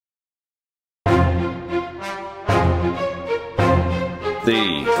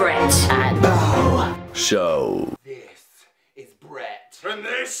The Brett and Bo Show. This is Brett. And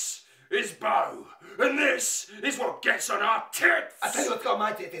this is Bo. And this is what gets on our tits. I tell you what's got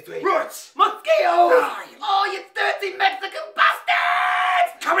my tits this week. Right. Mosquito! Aye. Oh, you dirty Mexican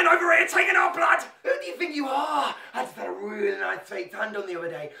bastard! Coming over here taking our blood. Who do you think you are? I just had a really nice fake tan done the other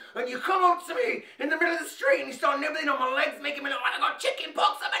day, and you come up to me in the middle of the street and you start nibbling on my legs, making me look like I got chicken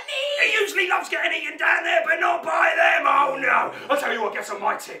pox on my He knees. usually loves getting eaten down there, but not by them. Oh no! I'll tell you what gets on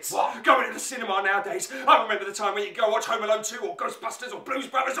my tits. What? Going to the cinema nowadays. I remember the time when you go watch Home Alone 2 or Ghostbusters or Blues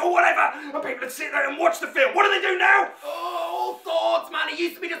Brothers or whatever, and people would sit there and watch the film. What do they do now? Oh, all sorts, man. It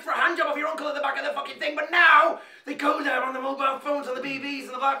used to be just for a hand job of your uncle at the back of the fucking thing, but now they go there on the mobile phones, on the BBs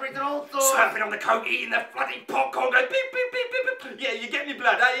and the Blackberries and all sorts. Slapping on the coat, eating the bloody popcorn, going beep, beep, beep, beep, beep. Yeah, you get me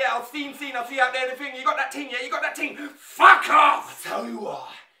blood. Yeah, I'll see, I'll see out there the thing. You got that ting, yeah, you got that ting. Fuck off! Tell you what,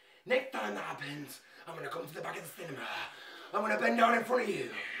 next time that happens, I'm gonna come to the back of the cinema. I'm gonna bend down in front of you.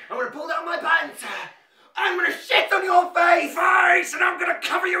 I'm gonna pull down my pants. I'm gonna shit on your face! And I'm gonna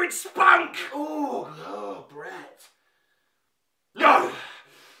cover you in spunk! Oh, Brett. No!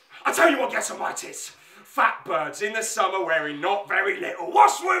 I tell you what gets on my tits. Fat birds in the summer wearing not very little.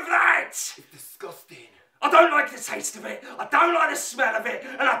 What's with that? It's disgusting. I don't like the taste of it, I don't like the smell of it,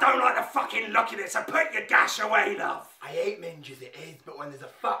 and I don't like the fucking look of it, so put your gash away, love. I hate minges, it is, but when there's a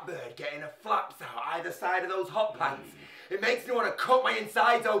fat bird getting her flaps out either side of those hot pants, it makes me want to cut my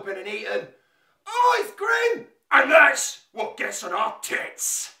insides open and eat them. Oh, it's grim! And that's what gets on our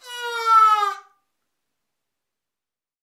tits.